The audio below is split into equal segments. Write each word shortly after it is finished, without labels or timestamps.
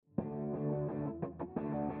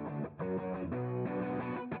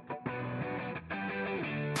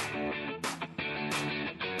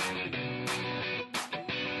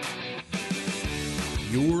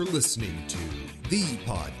You're listening to The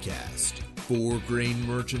Podcast. For grain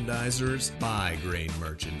merchandisers, by grain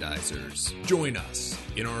merchandisers. Join us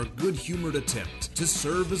in our good-humored attempt to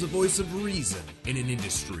serve as a voice of reason in an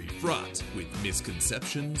industry fraught with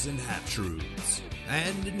misconceptions and half-truths.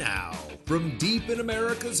 And now, from deep in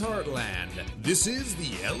America's heartland, this is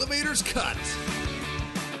The Elevator's Cut.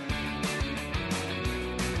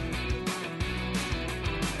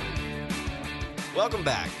 Welcome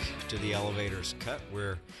back to The Elevator's Cut.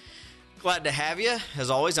 We're glad to have you. As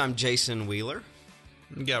always, I'm Jason Wheeler.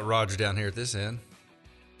 You got Roger down here at this end.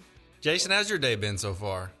 Jason, how's your day been so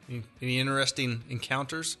far? Any interesting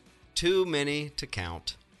encounters? Too many to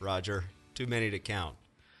count, Roger. Too many to count.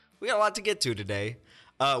 We got a lot to get to today.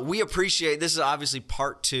 We appreciate, this is obviously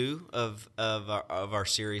part two of our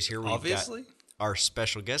series here. We've Obviously. got our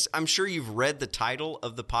special guest. I'm sure you've read the title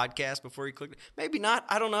of the podcast before you clicked it. Maybe not.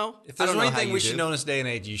 I don't know. If there's anything we should know in this day and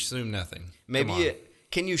age, you assume nothing. Maybe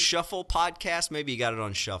can you shuffle podcast? Maybe you got it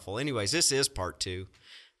on shuffle. Anyways, this is part two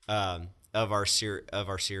of our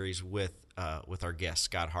series with our guest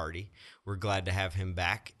Scott Hardy. We're glad to have him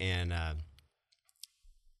back, and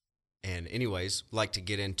anyways, like to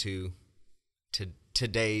get into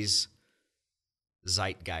today's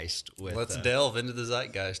zeitgeist. Let's delve into the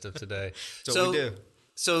zeitgeist of today. So we do.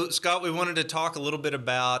 So Scott, we wanted to talk a little bit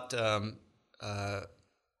about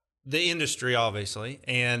the industry, obviously,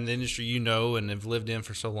 and the industry you know and have lived in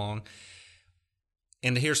for so long,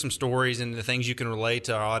 and to hear some stories and the things you can relate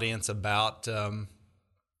to our audience about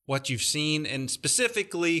what you've seen, and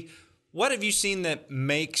specifically, what have you seen that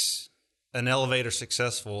makes an elevator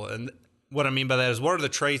successful? And what I mean by that is, what are the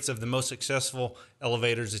traits of the most successful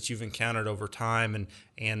elevators that you've encountered over time,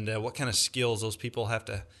 and what kind of skills those people have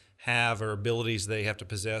to have or abilities they have to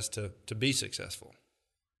possess to be successful?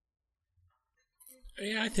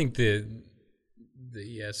 Yeah, I think the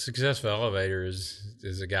successful elevator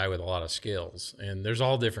is a guy with a lot of skills, and there's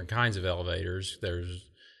all different kinds of elevators. There's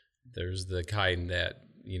the kind that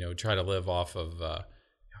try to live off of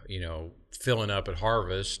filling up at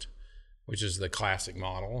harvest, which is the classic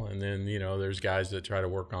model, and then there's guys that try to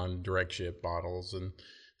work on direct ship models and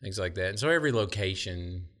things like that. And so every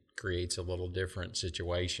location creates a little different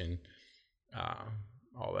situation.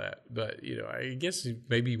 All that, but I guess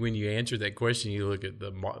maybe when you answer that question, you look at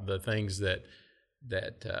the things that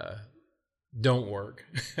don't work.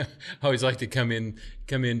 I always like to come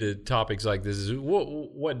into topics like this: is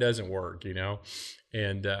what doesn't work,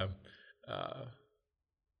 and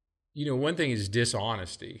one thing is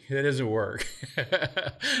dishonesty. That doesn't work,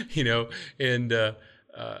 and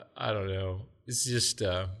I don't know. It's just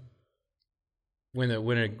when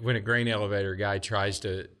a grain elevator guy tries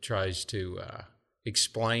to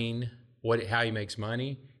explain how he makes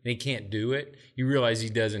money, and he can't do it, you realize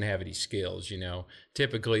he doesn't have any skills.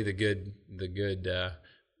 Typically the good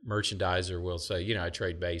merchandiser will say, I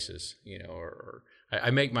trade basis, or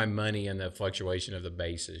I make my money in the fluctuation of the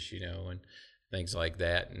basis, and things like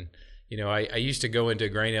that. And I used to go into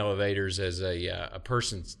grain elevators as a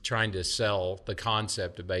person trying to sell the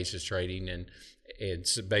concept of basis trading and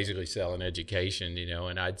basically sell an education,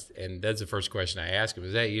 and that's the first question I ask him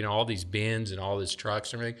is, hey, all these bins and all these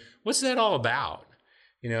trucks and everything, what's that all about?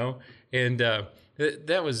 And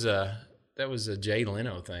that was a Jay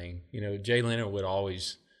Leno thing. Jay Leno would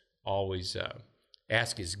always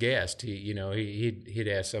ask his guest. He'd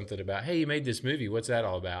ask something about, hey, you made this movie, what's that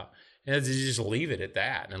all about? And I'd just leave it at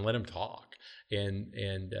that and let him talk.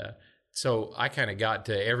 And so I kind of got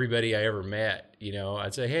to everybody I ever met.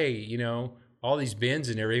 I'd say, hey, all these bins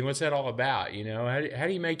and everything, what's that all about? How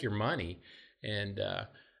do you make your money? And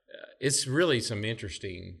it's really some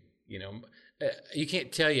interesting, you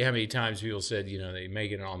can't tell you how many times people said, they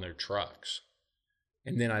make it on their trucks.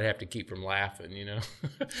 And then I'd have to keep from laughing,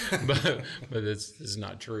 but it's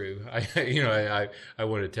not true. I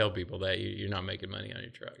want to tell people that you're not making money on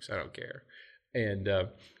your trucks. I don't care. And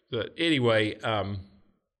but anyway,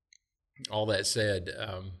 all that said,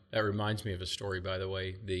 that reminds me of a story, by the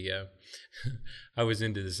way. I was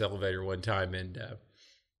into this elevator one time, and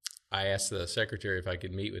I asked the secretary if I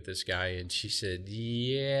could meet with this guy, and she said,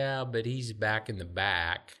 yeah, but he's back in the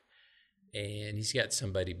back, and he's got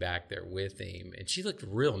somebody back there with him. And she looked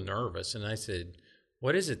real nervous, and I said,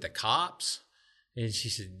 what is it, the cops? And she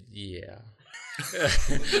said, yeah.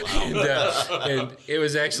 and it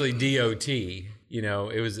was actually DOT.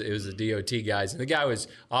 It was the DOT guys, and the guy was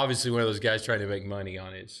obviously one of those guys trying to make money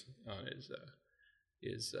on his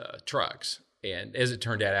trucks. And as it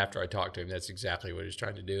turned out, after I talked to him, that's exactly what he was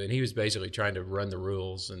trying to do. And he was basically trying to run the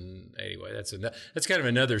rules. And anyway, that's kind of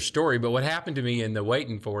another story. But what happened to me in the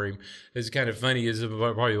waiting for him is kind of funny. Is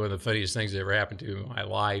probably one of the funniest things that ever happened to me in my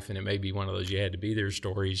life. And it may be one of those you had to be there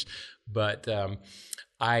stories. But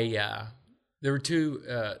there were two.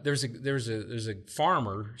 There's a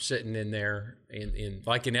farmer sitting in there in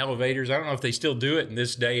like in elevators. I don't know if they still do it in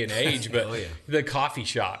this day and age, but the coffee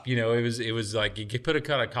shop. It was like you could put a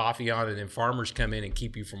cup of coffee on, and then farmers come in and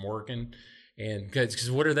keep you from working. And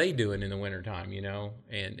because what are they doing in the wintertime?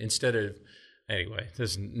 And instead of anyway,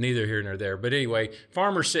 this is neither here nor there. But anyway,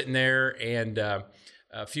 farmers sitting there, and a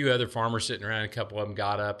few other farmers sitting around. A couple of them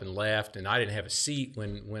got up and left, and I didn't have a seat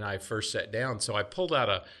when I first sat down. So I pulled out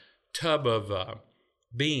a tub of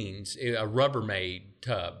beans, a Rubbermaid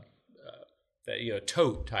tub,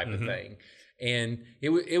 tote type of thing, and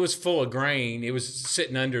it was full of grain. It was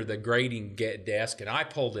sitting under the grading desk, and I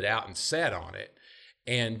pulled it out and sat on it.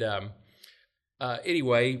 And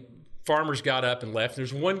anyway, farmers got up and left.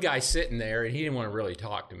 There's one guy sitting there, and he didn't want to really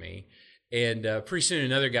talk to me. And pretty soon,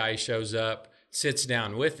 another guy shows up, sits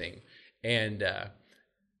down with him, and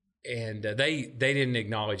they didn't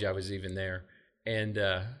acknowledge I was even there. And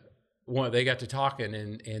they got to talking,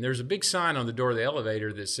 and there's a big sign on the door of the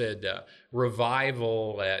elevator that said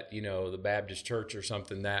revival at the Baptist church or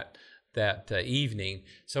something that evening.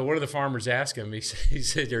 So one of the farmers asked him, he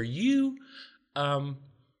said, are you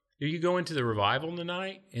going to the revival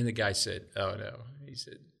tonight? And the guy said, oh no.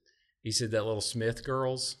 He said that little Smith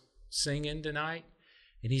girl's singing tonight.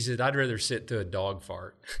 And he said, I'd rather sit through a dog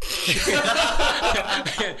fart.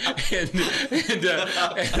 and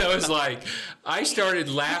I was like, I started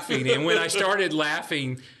laughing. And when I started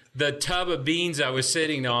laughing, the tub of beans I was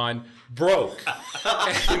sitting on broke.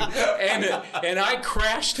 And I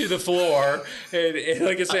crashed to the floor. And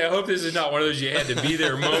like I say, I hope this is not one of those you had to be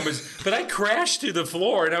there moments. But I crashed to the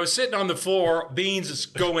floor, and I was sitting on the floor, beans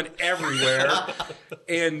going everywhere.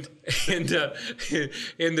 And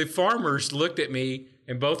the farmers looked at me,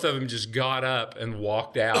 and both of them just got up and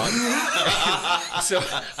walked out. So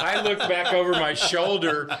I looked back over my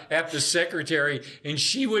shoulder at the secretary, and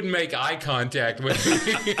she wouldn't make eye contact with me.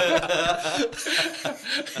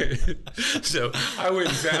 So I went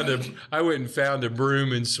and found a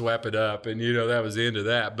broom and swept it up, and that was the end of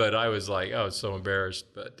that. But I was like, I was so embarrassed.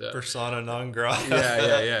 But persona non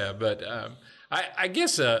grata. Yeah. But I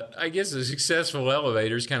guess a successful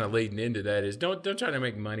elevator is kind of leading into that is don't try to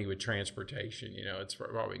make money with transportation. It's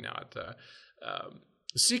probably not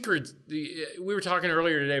secrets. We were talking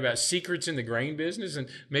earlier today about secrets in the grain business, and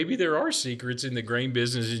maybe there are secrets in the grain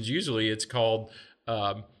business. And usually it's called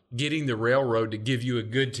getting the railroad to give you a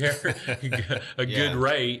good good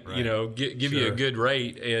rate. Right. Give you a good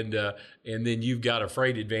rate, and then you've got a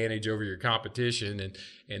freight advantage over your competition,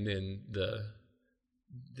 and then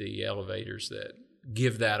the elevators that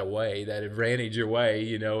give that away, that advantage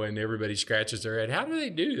away, and everybody scratches their head. How do they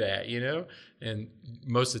do that, And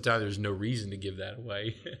most of the time there's no reason to give that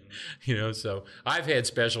away, So I've had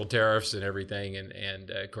special tariffs and everything, and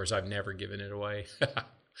of course I've never given it away.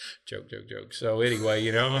 Joke. So anyway,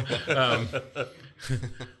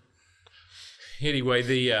 anyway,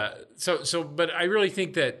 but I really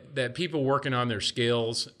think that people working on their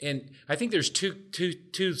skills, and I think there's two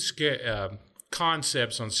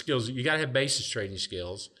concepts on skills. You got to have basis trading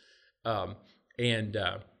skills, and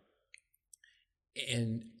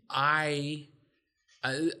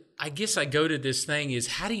I guess I go to this thing is,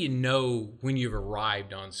 how do you know when you've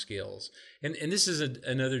arrived on skills? And this is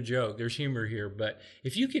another joke. There's humor here, but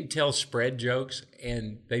if you can tell spread jokes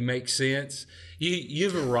and they make sense,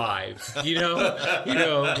 you've arrived.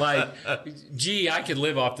 Like, gee, I could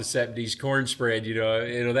live off the 70s corn spread.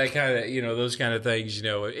 That kind of those kind of things.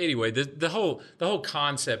 Anyway, the whole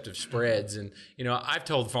concept of spreads, and I've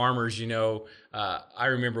told farmers. I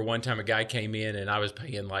remember one time a guy came in and I was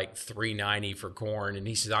paying like $3.90 for corn, and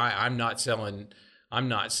he said, I'm not selling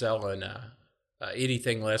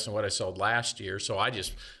anything less than what I sold last year. So I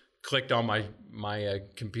just clicked on my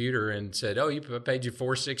computer and said, oh, I paid you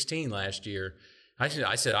 $4.16 last year. I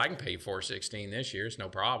said I can pay you $4.16 this year. It's no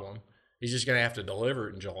problem. He's just going to have to deliver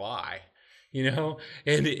it in July,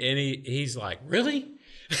 And he's like, really?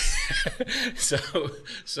 So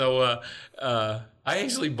I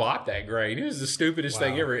actually bought that grain. It was the stupidest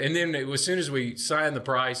thing ever. And then as soon as we signed the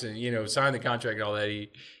price and signed the contract and all that,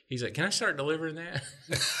 he's like, "Can I start delivering that?"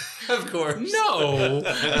 Of course. No.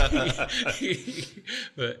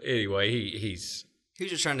 But anyway, he's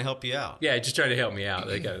just trying to help you out. Yeah, just trying to help me out,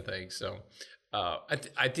 that kind of thing. So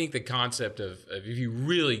I think the concept of if you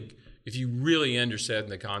really understand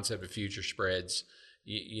the concept of future spreads,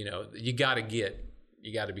 you got to get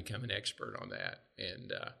you got to become an expert on that.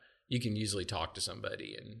 And you can usually talk to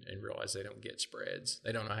somebody and realize they don't get spreads.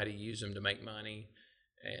 They don't know how to use them to make money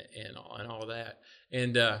and all of that.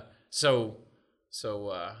 And so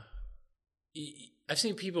I've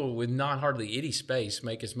seen people with not hardly any space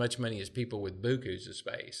make as much money as people with bukus of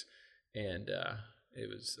space. And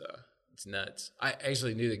it's nuts. I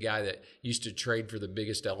actually knew the guy that used to trade for the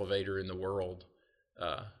biggest elevator in the world,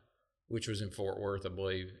 which was in Fort Worth, I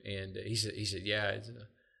believe. And he said, yeah,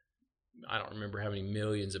 I don't remember how many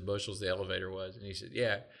millions of bushels the elevator was. And he said,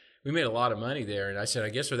 yeah, we made a lot of money there. And I said, I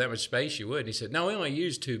guess with that much space you would. And he said, no, we only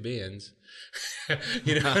used 2 bins.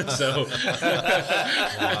 So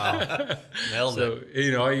Wow. Nailed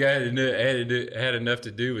it. All you had enough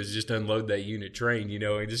to do was just unload that unit train,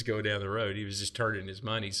 and just go down the road. He was just turning his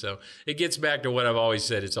money. So it gets back to what I've always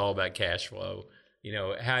said. It's all about cash flow.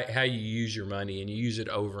 How you use your money, and you use it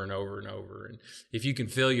over and over and over. And if you can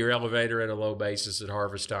fill your elevator at a low basis at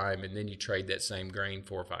harvest time, and then you trade that same grain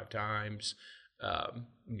 4 or 5 times,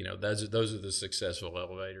 those are the successful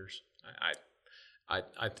elevators.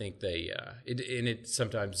 I think it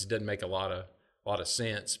sometimes doesn't make a lot of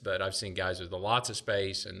sense, but I've seen guys with lots of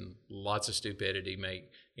space and lots of stupidity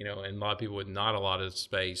make, and a lot of people with not a lot of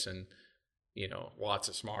space and, lots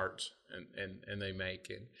of smarts and they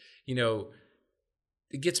make, and,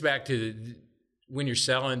 it gets back to when you're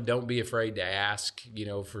selling, don't be afraid to ask,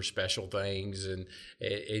 for special things and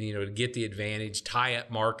to get the advantage, tie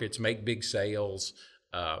up markets, make big sales,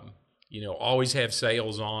 always have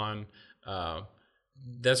sales on.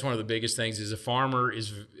 That's one of the biggest things is a farmer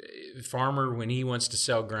when he wants to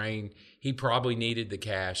sell grain, he probably needed the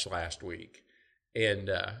cash last week,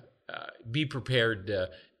 and be prepared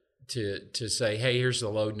to say, hey, here's the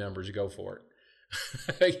load numbers, go for it.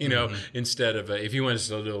 Instead of if you want to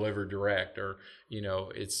still deliver direct, or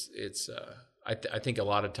I think a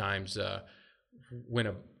lot of times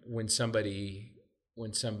when somebody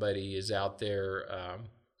is out there,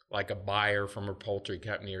 like a buyer from a poultry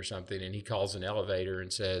company or something, and he calls an elevator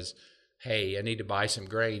and says, hey, I need to buy some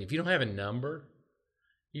grain. If you don't have a number,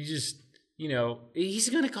 you just, he's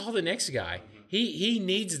going to call the next guy. He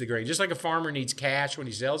needs the grain, just like a farmer needs cash when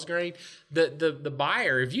he sells grain. The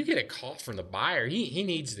buyer, if you get a call from the buyer, he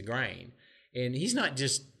needs the grain, and he's not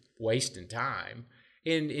just wasting time.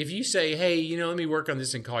 And if you say, hey, let me work on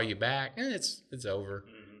this and call you back, it's over.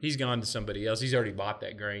 Mm-hmm. He's gone to somebody else. He's already bought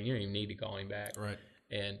that grain. You don't even need to call him back. Right.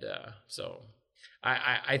 And so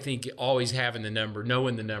I think always having the number,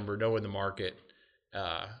 knowing the market,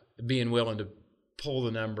 being willing to pull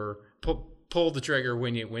the number, pull the trigger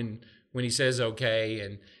when he says okay,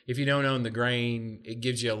 and if you don't own the grain, it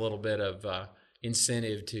gives you a little bit of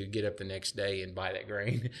incentive to get up the next day and buy that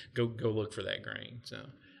grain. go look for that grain. So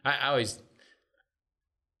I always,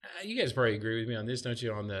 you guys probably agree with me on this, don't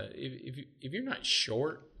you? On the if you're not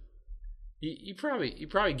short, you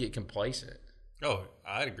probably get complacent. Oh,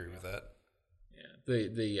 I'd agree with that.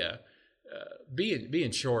 Yeah,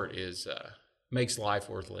 being short is makes life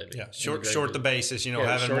worth living. Yeah, short the basis,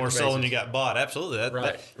 having more sold than you got bought. Absolutely.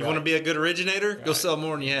 You want to be a good originator? Right. Go sell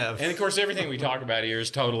more than you have. And of course, everything we talk about here is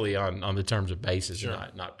totally on the terms of basis, sure.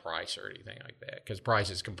 not price or anything like that, because price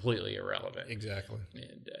is completely irrelevant. Exactly.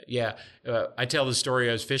 And I tell the story.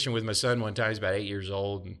 I was fishing with my son one time. He's about 8 years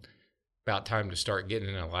old, and about time to start getting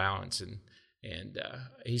an allowance. And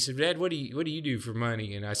he said, Dad, what do you do for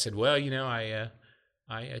money? And I said, well,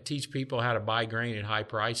 I teach people how to buy grain at high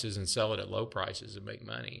prices and sell it at low prices and make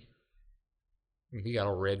money. And he got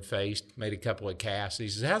all red-faced, made a couple of casts. He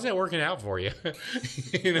says, how's that working out for you?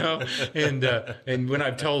 And when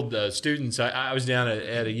I've told students, I was down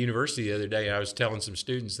at a university the other day, and I was telling some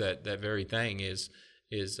students that very thing is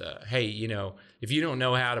hey, if you don't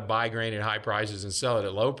know how to buy grain at high prices and sell it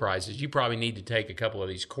at low prices, you probably need to take a couple of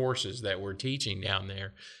these courses that we're teaching down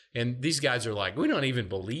there. And these guys are like, we don't even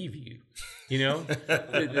believe you,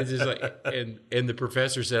 It's just like, and the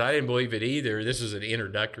professor said, I didn't believe it either. This was an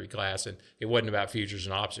introductory class, and it wasn't about futures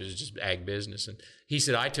and options. It was just ag business. And he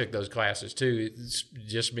said, I took those classes too, it's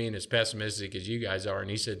just being as pessimistic as you guys are.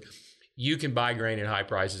 And he said, you can buy grain at high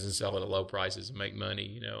prices and sell it at low prices and make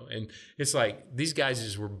money, And it's like these guys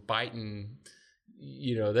just were biting,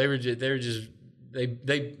 they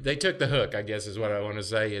took the hook, I guess is what I want to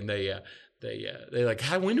say, and they're like,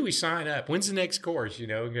 when do we sign up? When's the next course?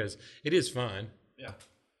 Because it is fun. Yeah.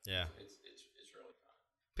 It's really fun.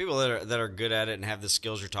 People that are good at it and have the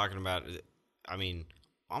skills you're talking about. I mean,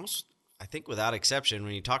 almost, I think without exception,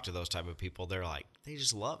 when you talk to those type of people, they're like, they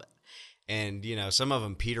just love it. And, some of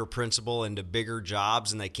them Peter Principle into bigger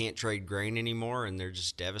jobs, and they can't trade grain anymore, and they're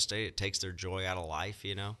just devastated. It takes their joy out of life,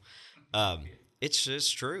 It's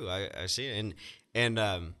true. I see it. And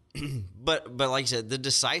But like I said, the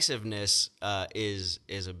decisiveness is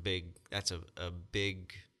a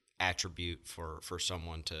big attribute for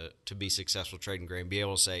someone to be successful trading grain. Be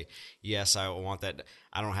able to say, yes, I want that.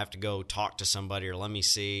 I don't have to go talk to somebody or let me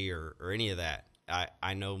see or any of that.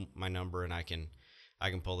 I know my number and I can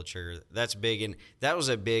pull the trigger. That's big, and that was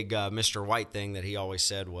a big Mr. White thing that he always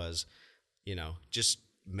said was, just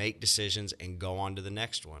make decisions and go on to the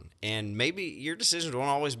next one. And maybe your decisions won't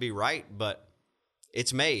always be right, but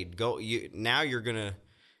it's made. Now you're gonna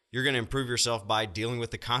improve yourself by dealing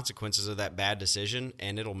with the consequences of that bad decision,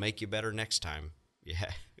 and it'll make you better next time.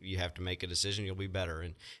 You have to make a decision, you'll be better.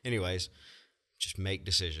 And anyways, just make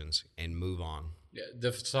decisions and move on. Yeah,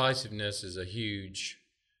 the decisiveness is a huge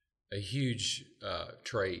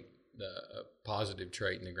trait, a positive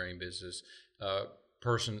trait in the grain business.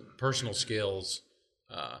 Personal skills,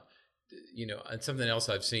 and something else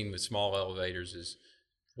I've seen with small elevators is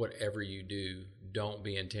whatever you do, don't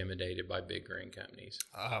be intimidated by big grain companies.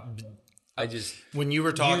 When you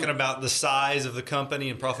were talking about the size of the company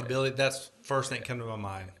and profitability, that's the first thing that came to my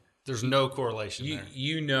mind. There's no correlation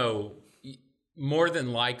there. More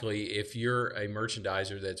than likely, if you're a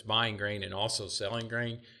merchandiser that's buying grain and also selling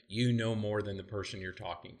grain, you know more than the person you're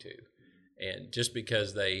talking to. And just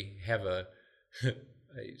because they have a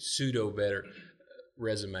pseudo better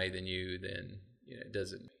resume than you, then it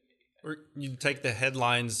doesn't. Or you take the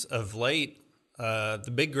headlines of late,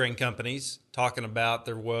 the big grain companies talking about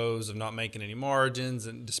their woes of not making any margins,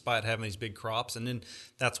 and despite having these big crops, and then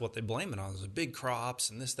that's what they blame it on, is the big crops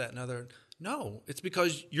and this, that, and other. No, it's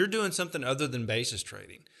because you're doing something other than basis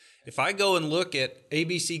trading. If I go and look at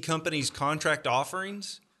ABC Company's contract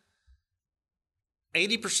offerings,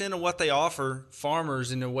 80% of what they offer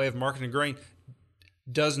farmers in the way of marketing grain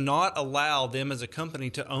does not allow them as a company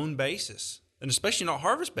to own basis, and especially not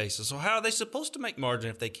harvest basis. So how are they supposed to make margin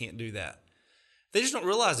if they can't do that? They just don't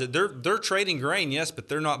realize it. They're trading grain, yes, but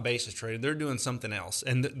they're not basis trading. They're doing something else,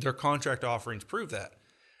 and their contract offerings prove that.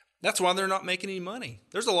 That's why they're not making any money.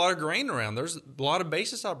 There's a lot of grain around. There's a lot of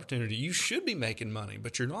basis opportunity. You should be making money,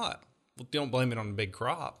 but you're not. Well, don't blame it on the big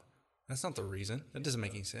crop. That's not the reason. That doesn't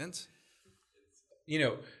make any sense.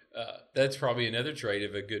 That's probably another trait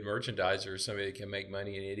of a good merchandiser, somebody that can make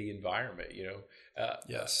money in any environment.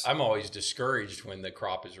 Yes. I'm always discouraged when the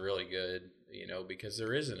crop is really good, because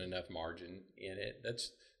there isn't enough margin in it.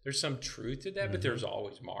 There's some truth to that, but there's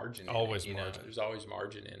always margin. Always in it, margin. There's always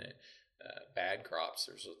margin in it. Bad crops,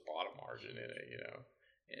 there's a lot of margin in it.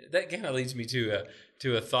 And that kind of leads me to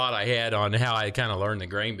a thought I had on how I kind of learned the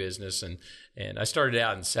grain business, and I started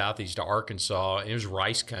out in southeast Arkansas. And it was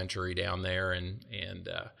rice country down there,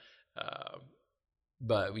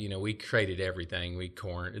 but we traded everything.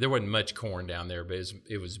 Corn. There wasn't much corn down there, but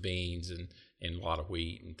it was beans and a lot of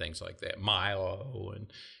wheat and things like that, Milo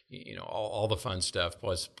and all the fun stuff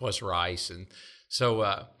plus rice. And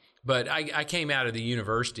so, but I came out of the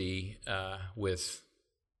university with.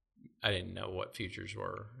 I didn't know what futures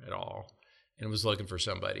were at all, and was looking for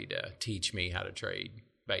somebody to teach me how to trade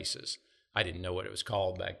basis. I didn't know what it was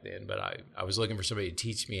called back then, but I was looking for somebody to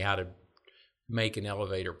teach me how to make an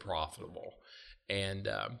elevator profitable. And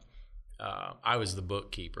I was the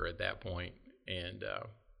bookkeeper at that point. And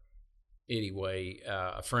anyway,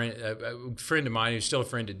 a friend of mine who's still a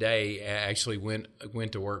friend today actually went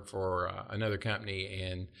to work for another company,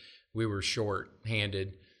 and we were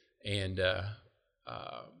short-handed, and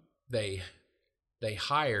they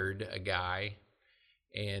hired a guy,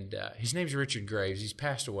 and his name's Richard Graves. He's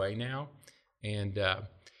passed away now, and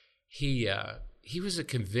he was a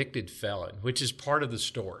convicted felon, which is part of the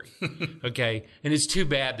story. Okay, and it's too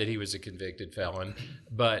bad that he was a convicted felon,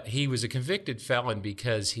 but he was a convicted felon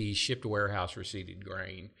because he shipped warehouse receipted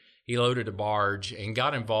grain. He loaded a barge and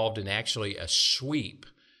got involved in actually a sweep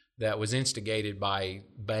that was instigated by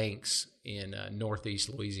banks in northeast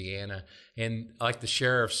Louisiana. And like the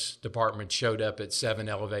sheriff's department showed up at 7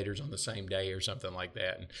 elevators on the same day or something like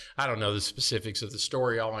that. And I don't know the specifics of the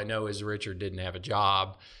story. All I know is Richard didn't have a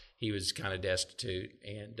job. He was kind of destitute.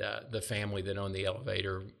 And the family that owned the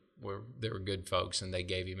elevator, they were good folks, and they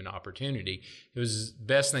gave him an opportunity. It was the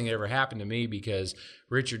best thing that ever happened to me because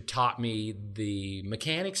Richard taught me the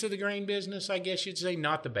mechanics of the grain business, I guess you'd say,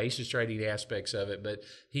 not the basis trading aspects of it, but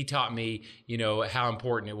he taught me, how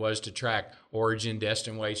important it was to track origin,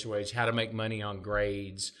 destined waste weights, how to make money on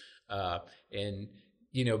grades, and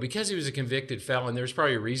because he was a convicted felon, there's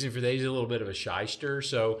probably a reason for that. He's a little bit of a shyster.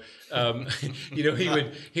 So,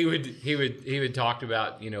 he would talk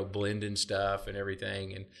about, blending stuff and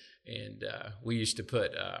everything. And we used to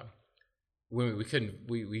put, when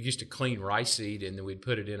we used to clean rice seed, and then we'd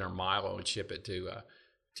put it in our Milo and ship it to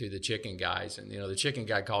to the chicken guys. And, the chicken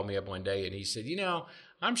guy called me up one day and he said,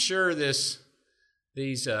 I'm sure these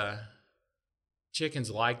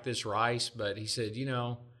chickens like this rice, but he said,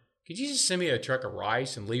 could you just send me a truck of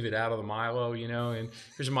rice and leave it out of the Milo, and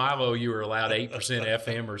here's Milo, you were allowed 8%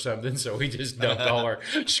 FM or something. So we just dumped all our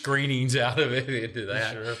screenings out of it into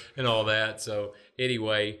that and all that. So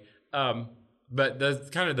anyway, but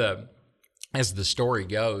as the story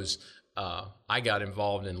goes, I got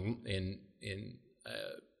involved in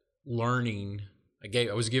learning.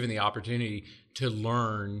 I was given the opportunity to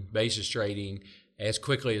learn basis trading as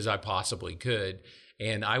quickly as I possibly could.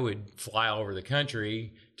 And I would fly all over the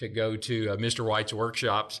country to go to Mr. White's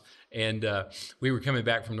workshops. And we were coming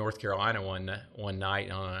back from North Carolina one night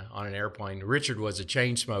on an airplane. Richard was a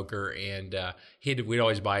chain smoker, and we'd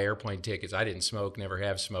always buy airplane tickets. I didn't smoke, never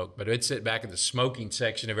have smoked, but I'd sit back in the smoking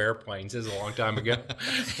section of airplanes. This is a long time ago.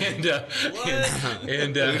 And who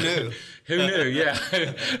knew? Who knew? Yeah,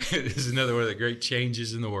 this is another one of the great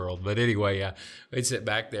changes in the world. But anyway, we'd sit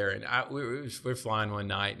back there, and we're flying one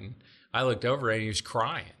night, and I looked over and he was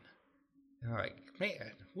crying. And I'm like,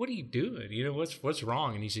 man, what are you doing? What's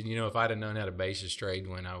wrong? And he said, if I'd have known how to basis trade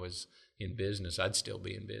when I was in business, I'd still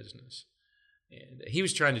be in business. And he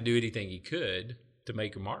was trying to do anything he could to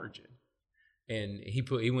make a margin. And he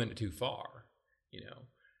went too far,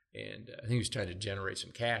 and I think he was trying to generate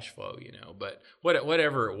some cash flow, but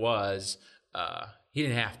whatever it was, he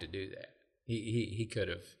didn't have to do that. He could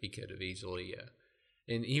have easily,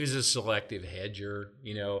 and he was a selective hedger.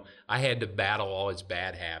 I had to battle all his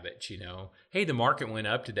bad habits. Hey, the market went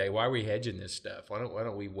up today. Why are we hedging this stuff? Why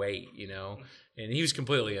don't we wait? And he was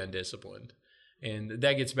completely undisciplined. And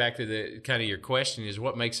that gets back to the kind of your question is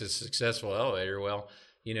what makes a successful elevator? Well,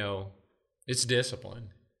 it's discipline,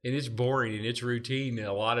 and it's boring, and it's routine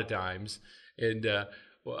a lot of times. And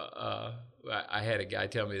I had a guy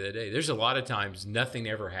tell me the other day, there's a lot of times nothing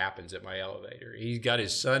ever happens at my elevator. He's got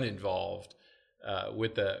his son involved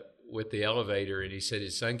with the elevator, and he said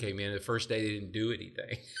his son came in the first day they didn't do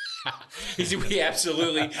anything. He said we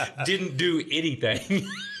absolutely didn't do anything.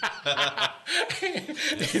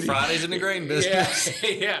 Fridays in the grain business.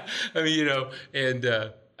 Yeah. I mean,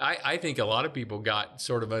 and I think a lot of people got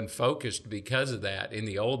sort of unfocused because of that in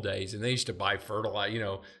the old days, and they used to buy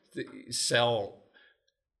fertilizer, sell.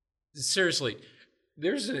 Seriously,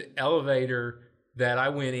 there's an elevator that I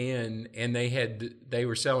went in, and they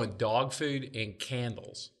were selling dog food and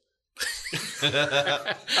candles. It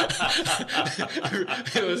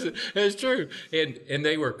was true, and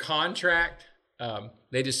they were contract.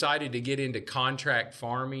 They decided to get into contract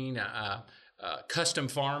farming, custom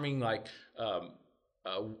farming, like a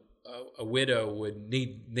widow would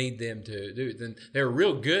need them to do. Then they were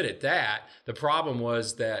real good at that. The problem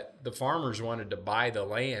was that the farmers wanted to buy the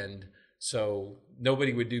land, so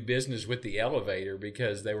nobody would do business with the elevator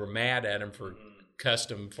because they were mad at them for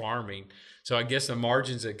custom farming. So I guess the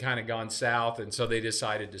margins had kind of gone south, and so they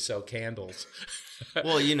decided to sell candles.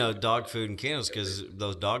 Well, dog food and candles because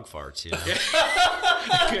those dog farts,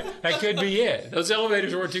 That could be it. Those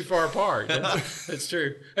elevators weren't too far apart. That's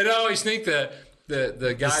true. And I always think the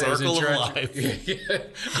guy that was in charge.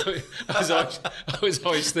 I was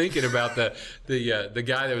always thinking about the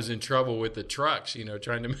guy that was in trouble with the trucks.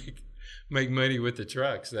 Trying to make money with the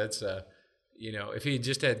trucks. That's if he had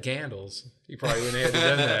just had candles, he probably wouldn't have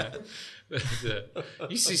done that. But,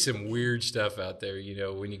 you see some weird stuff out there,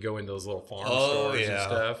 when you go into those little farm stores and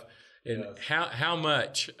stuff. And how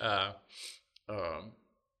much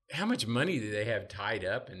money do they have tied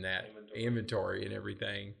up in that inventory and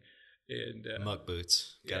everything? And muck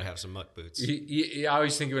boots. Got to have some muck boots. I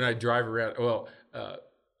always think when I drive around,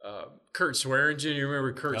 Kurt Swearingen, you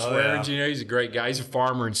remember Kurt Swearingen? Yeah. He's a great guy. He's a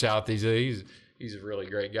farmer in South. He's a really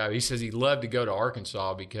great guy. He says he loved to go to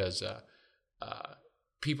Arkansas because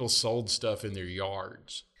people sold stuff in their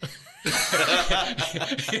yards. He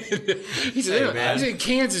said, in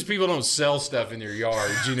Kansas, people don't sell stuff in their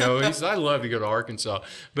yards. He said, I love to go to Arkansas,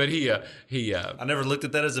 but he. I never looked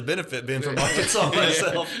at that as a benefit being from Arkansas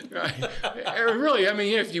myself. Right. Really, I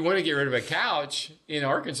mean, if you want to get rid of a couch in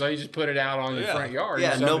Arkansas, you just put it out on your front yard.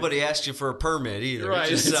 Yeah, nobody asks you for a permit either. Right,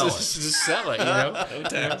 Just sell it. Just sell it. No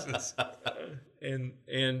taxes.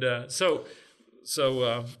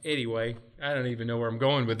 So anyway, I don't even know where I'm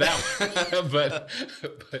going with that one. but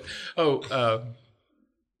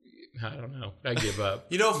I don't know. I give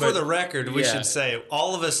up. For the record, we should say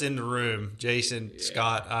all of us in the room, Jason,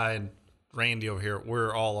 Scott, I, and Randy over here,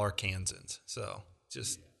 we're all Arkansans. So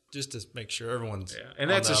just to make sure everyone's and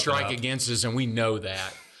that's a strike against us, and we know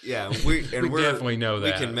that. Yeah, we definitely know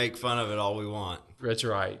that. We can make fun of it all we want. That's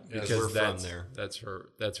right. Yes, Because we're from there. That's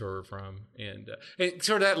where we're from. And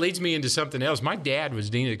sort of that leads me into something else. My dad was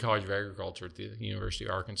dean of the College of Agriculture at the University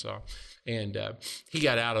of Arkansas, and he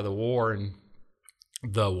got out of the war and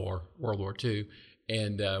World War II,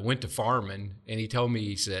 and went to farming. And he told me,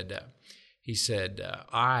 he said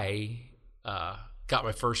I got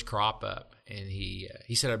my first crop up, and he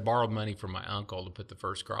said I borrowed money from my uncle to put the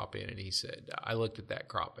first crop in, and he said I looked at that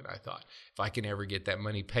crop and I thought, if I can ever get that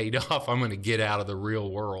money paid off, I'm going to get out of the real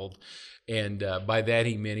world. And by that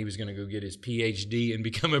he meant he was going to go get his PhD and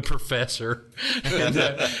become a professor. And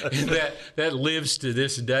that lives to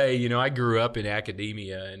this day. You know, I grew up in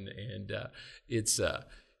academia, and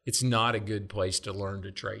it's not a good place to learn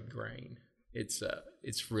to trade grain. It's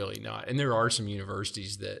really not. And there are some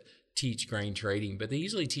universities that teach grain trading, but they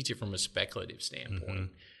usually teach it from a speculative standpoint.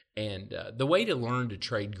 And the way to learn to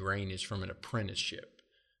trade grain is from an apprenticeship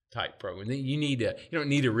type program. You don't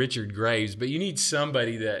need a Richard Graves, but you need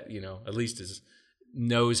somebody that, you know, at least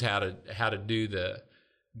knows how to do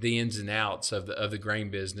the ins and outs of the grain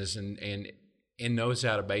business, and knows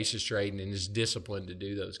how to basis trade, and is disciplined to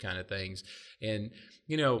do those kind of things. And,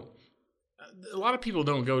 you know, a lot of people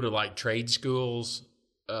don't go to like trade schools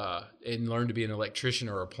and learn to be an electrician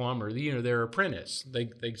or a plumber. You know, they're apprentice.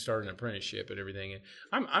 They start an apprenticeship and everything.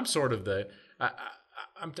 And I'm sort of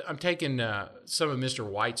I'm taking some of Mr.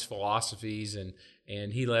 White's philosophies,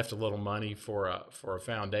 and he left a little money for a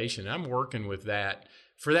foundation. I'm working with that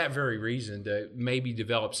for that very reason, to maybe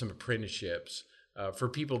develop some apprenticeships for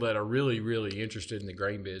people that are really, really interested in the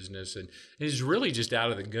grain business. And it's really just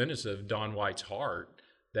out of the goodness of Don White's heart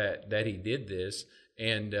that he did this.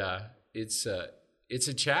 And it's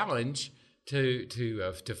a challenge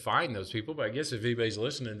to find those people. But I guess if anybody's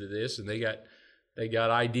listening to this and they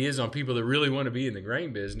got ideas on people that really want to be in the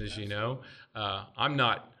grain business, you know, I'm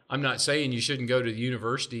not saying you shouldn't go to the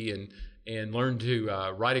university and learn to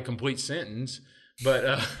write a complete sentence,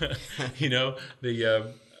 but you know,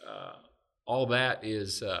 all that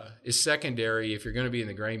is secondary. If you're going to be in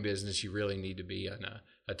the grain business, you really need to be on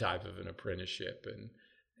a type of an apprenticeship. And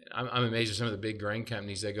I'm amazed at some of the big grain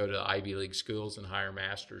companies. They go to the Ivy League schools and hire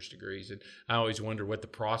master's degrees. And I always wonder what the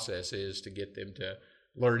process is to get them to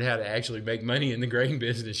learn how to actually make money in the grain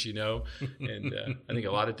business, you know. And I think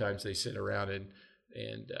a lot of times they sit around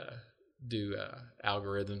and do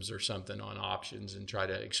algorithms or something on options and try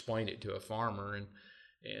to explain it to a farmer.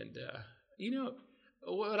 And you know,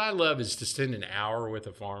 what I love is to spend an hour with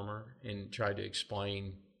a farmer and try to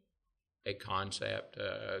explain a concept,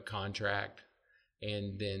 a contract.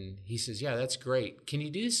 And then he says, yeah, that's great. Can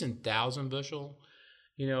you do this in 1,000 bushel?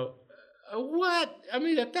 You know, what? I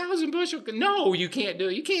mean, 1,000 bushel? No, you can't do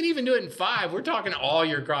it. You can't even do it in 5. We're talking all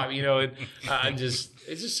your crop, you know. And it's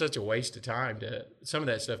just such a waste of time to some of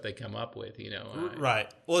that stuff they come up with, you know.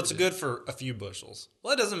 Right. Well, it's good for a few bushels.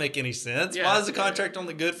 Well, that doesn't make any sense. Yeah, why is the contract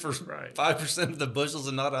only good for 5% of the bushels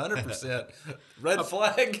and not 100%? Red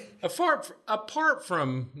flag. Apart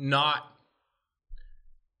from not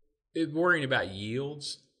worrying about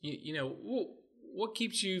yields, you know, what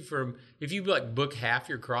keeps you from, if you like book half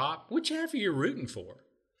your crop, which half are you rooting for?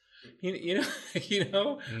 You know,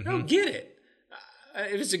 Mm-hmm. No, get it.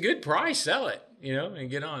 If it's a good price, sell it, you know, and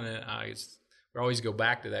get on it. We always go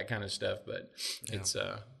back to that kind of stuff, but it's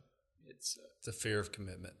a fear of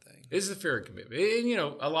commitment thing. It's a fear of commitment. And, you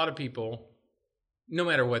know, a lot of people, no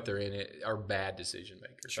matter what they're in it, are bad decision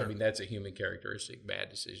makers. Sure. I mean, that's a human characteristic, bad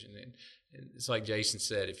decision. And it's like Jason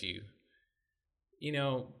said, if you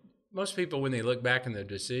know, most people, when they look back on their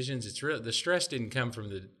decisions, it's real. The stress didn't come from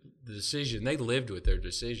the decision. They lived with their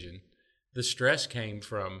decision. The stress came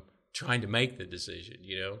from trying to make the decision,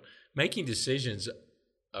 you know. Making decisions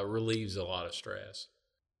relieves a lot of stress.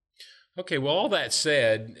 Okay, well, all that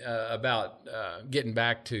said about getting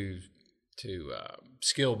back to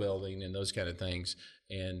skill building and those kind of things,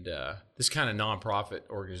 and this kind of nonprofit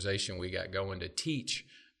organization we got going to teach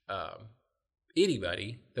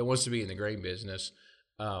anybody that wants to be in the grain business.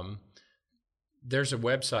 There's a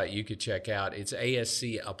website you could check out. It's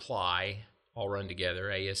ASC Apply, all run together,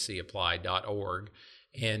 ascapply.org.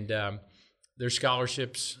 And there's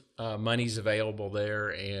scholarships, money's available there,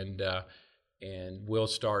 and we'll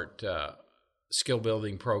start skill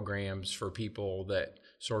building programs for people that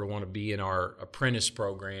sort of want to be in our apprentice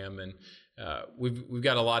program. And we've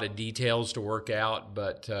got a lot of details to work out,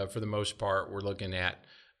 but for the most part, we're looking at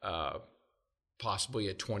possibly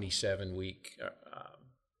a 27-week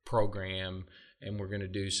program, and we're going to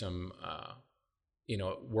do some,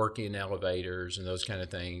 work in elevators and those kind of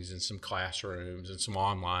things, and some classrooms and some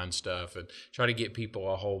online stuff, and try to get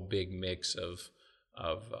people a whole big mix of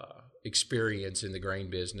experience in the grain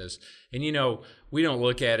business. And, you know, we don't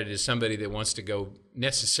look at it as somebody that wants to go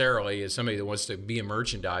necessarily as somebody that wants to be a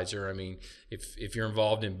merchandiser. I mean, if you're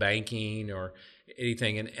involved in banking or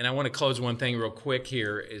anything, and I want to close one thing real quick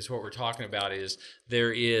here is what we're talking about is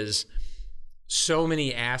there is so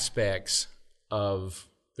many aspects of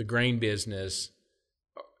the grain business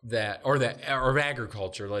or of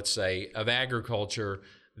agriculture, let's say, of agriculture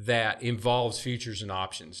that involves futures and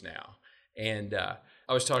options now. And I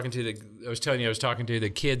was talking to the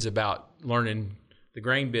kids about learning the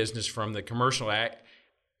grain business from the commercial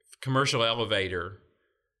elevator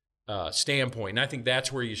standpoint. And I think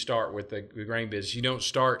that's where you start with the grain business. You don't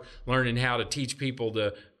start learning how to teach people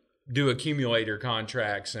to do accumulator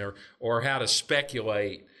contracts or how to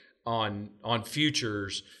speculate on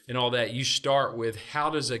futures and all that. You start with how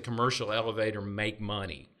does a commercial elevator make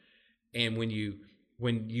money? And when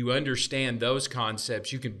you understand those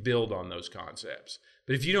concepts, you can build on those concepts.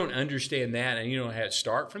 But if you don't understand that and you don't have to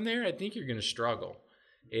start from there, I think you're going to struggle.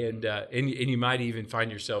 And you might even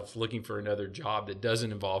find yourself looking for another job that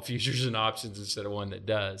doesn't involve futures and options instead of one that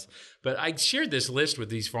does. But I shared this list with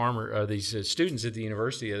these students at the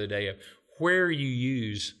university the other day of where you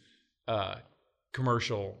use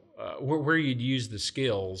commercial, where you'd use the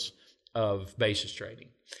skills of basis trading.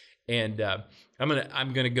 And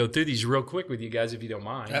I'm gonna go through these real quick with you guys if you don't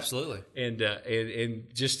mind. Absolutely. And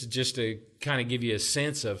just to kind of give you a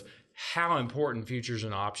sense of how important futures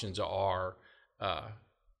and options are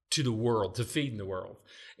to the world, to feeding the world.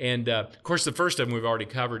 And of course, the first of them we've already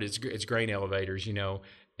covered. It's grain elevators, you know,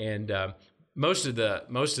 and most of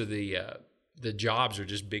the jobs are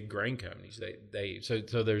just big grain companies.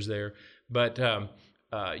 So there's there, but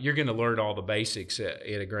you're going to learn all the basics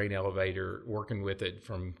in a grain elevator, working with it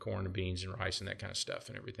from corn to beans and rice and that kind of stuff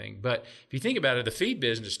and everything. But if you think about it, the feed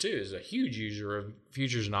business too is a huge user of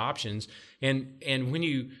futures and options. And when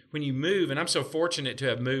you move, and I'm so fortunate to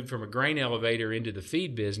have moved from a grain elevator into the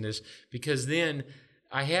feed business, because then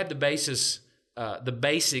I had the basics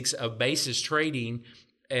of basis trading,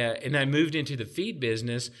 and I moved into the feed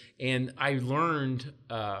business, and I learned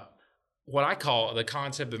what I call the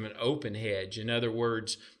concept of an open hedge. In other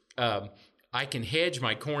words, I can hedge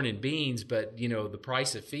my corn and beans, but you know the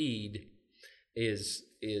price of feed is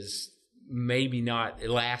maybe not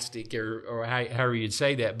elastic or however you'd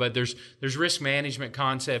say that. But there's risk management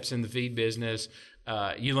concepts in the feed business.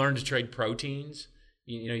 You learn to trade proteins.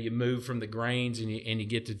 You move from the grains and you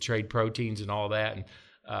get to trade proteins and all that.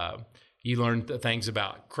 And you learn things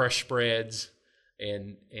about crush spreads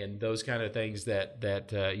and those kind of things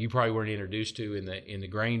that you probably weren't introduced to in the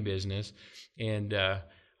grain business. And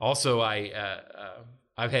also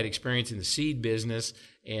I've had experience in the seed business,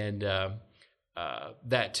 and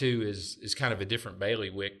that too is kind of a different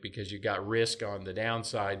bailiwick, because you got risk on the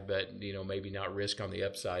downside, but maybe not risk on the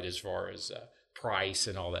upside as far as price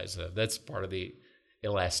and all that stuff. That's part of the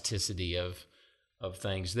elasticity of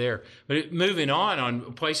things there. But moving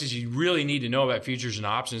on places you really need to know about futures and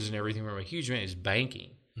options and everything from a huge man is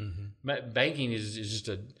banking. Mm-hmm. Banking is just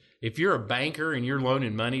if you're a banker and you're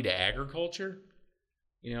loaning money to agriculture,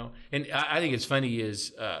 and I think it's funny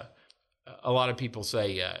is a lot of people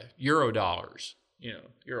say euro dollars,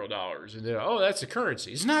 and they're, oh, that's the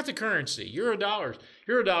currency. It's not the currency. Euro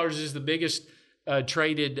dollars is the biggest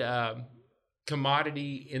traded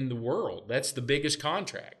commodity in the world. That's the biggest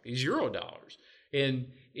contract is euro dollars.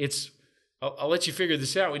 And I'll let you figure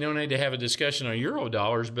this out. We don't need to have a discussion on euro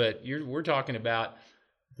dollars, but we're talking about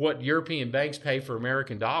what European banks pay for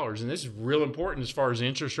American dollars. And this is real important as far as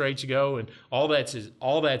interest rates go, and all that's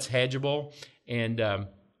hedgeable. And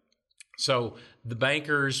so the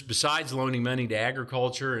bankers, besides loaning money to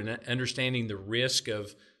agriculture and understanding the risk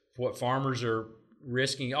of what farmers are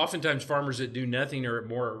risking, oftentimes farmers that do nothing are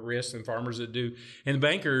more at risk than farmers that do. And the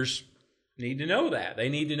bankers need to know that. They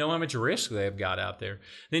need to know how much risk they've got out there.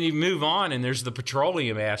 Then you move on, and there's the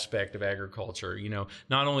petroleum aspect of agriculture.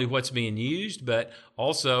 Not only what's being used, but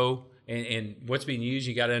also and what's being used.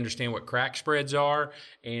 You got to understand what crack spreads are,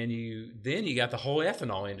 and you got the whole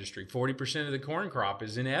ethanol industry. 40% of the corn crop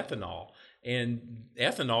is in ethanol, and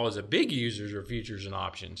ethanol is a big user of futures and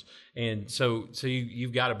options. And so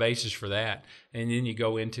you've got a basis for that. And then you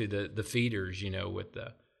go into the feeders, with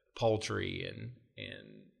the poultry and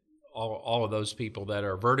all of those people that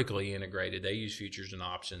are vertically integrated. They use futures and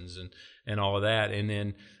options and all of that.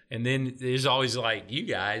 And then there's always like you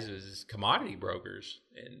guys as commodity brokers,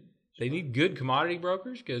 and they need good commodity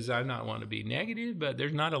brokers, because I not want to be negative, but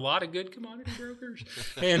there's not a lot of good commodity brokers.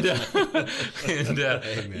 And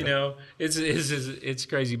it's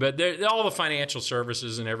crazy. But all the financial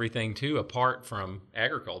services and everything too, apart from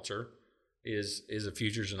agriculture, is a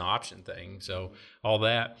futures and option thing. So all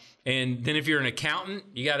that. And then if you're an accountant,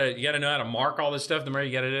 you gotta know how to mark all this stuff. The more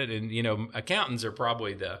you gotta do it. And, accountants are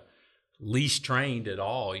probably the least trained at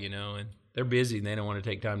all, and they're busy and they don't want to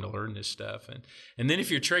take time to learn this stuff. And then if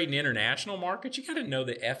you're trading international markets, you got to know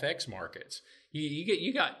the FX markets.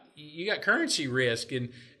 You got currency risk and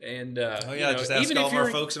just ask even all if of our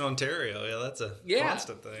you're folks in Ontario. Yeah, that's a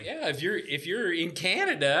constant thing. Yeah, if you're in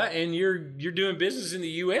Canada and you're doing business in the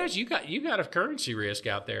U.S., you got a currency risk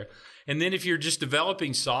out there. And then if you're just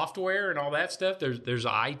developing software and all that stuff, there's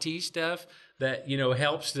IT stuff that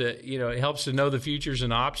helps to know the futures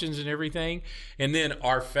and options and everything. And then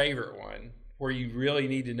our favorite one, where you really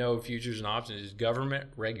need to know futures and options, is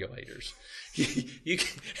government regulators.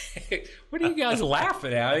 What are you guys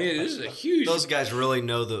laughing at? This is a huge. Those guys really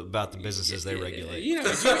know about the businesses they regulate.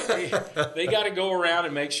 They got to go around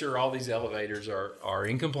and make sure all these elevators are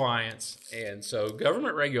in compliance, and so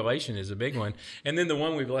government regulation is a big one. And then the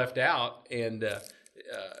one we've left out, and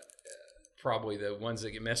probably the ones that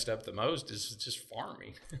get messed up the most, is just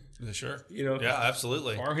farming. Sure. Yeah,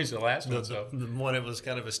 absolutely. Farming's the last one. The one it was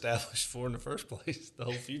kind of established for in the first place, the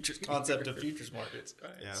whole futures concept of futures markets.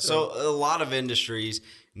 Right. Yeah. So a lot of industries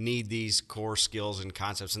need these core skills and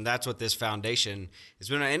concepts, and that's what this foundation has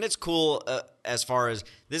been. And it's cool as far as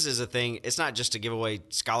this is a thing. It's not just to give away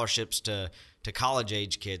scholarships to college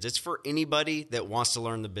age kids. It's for anybody that wants to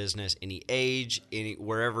learn the business, any age,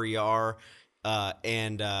 wherever you are.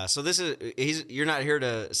 So this is you're not here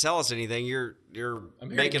to sell us anything. You're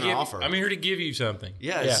making an offer. I'm here to give you something.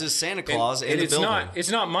 Yeah, this is Santa Claus in the it's building.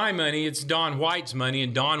 It's not my money. It's Don White's money,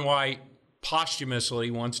 and Don White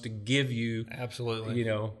posthumously wants to give you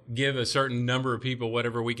give a certain number of people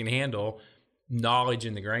whatever we can handle knowledge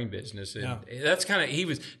in the grain business. And that's kind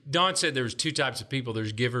of Don said there was two types of people.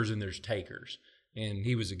 There's givers and there's takers, and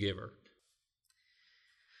he was a giver.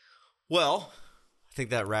 Well, I think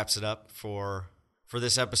that wraps it up for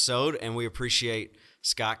this episode, and we appreciate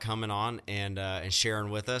Scott coming on and sharing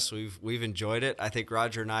with us. We've enjoyed it. I think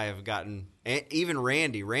Roger and I have gotten, even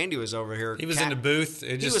Randy. Randy was over here. He was in the booth.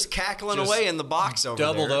 He was cackling away in the box over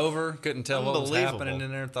doubled there. Over. Couldn't tell what was happening in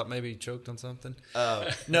there. Thought maybe he choked on something.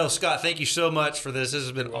 No, Scott, thank you so much for this. This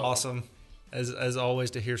has been awesome, as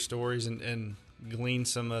always, to hear stories and glean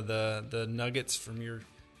some of the nuggets from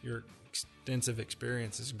your extensive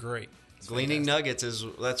experience. Is great. Gleaning nuggets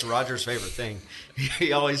that's Roger's favorite thing.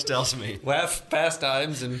 He always tells me. Laugh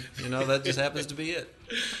pastimes, and that just happens to be it.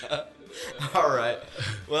 All right.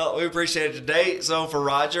 Well, we appreciate it today. So for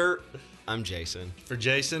Roger, I'm Jason. For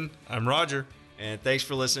Jason, I'm Roger. And thanks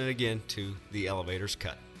for listening again to The Elevator's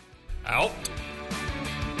Cut. Out.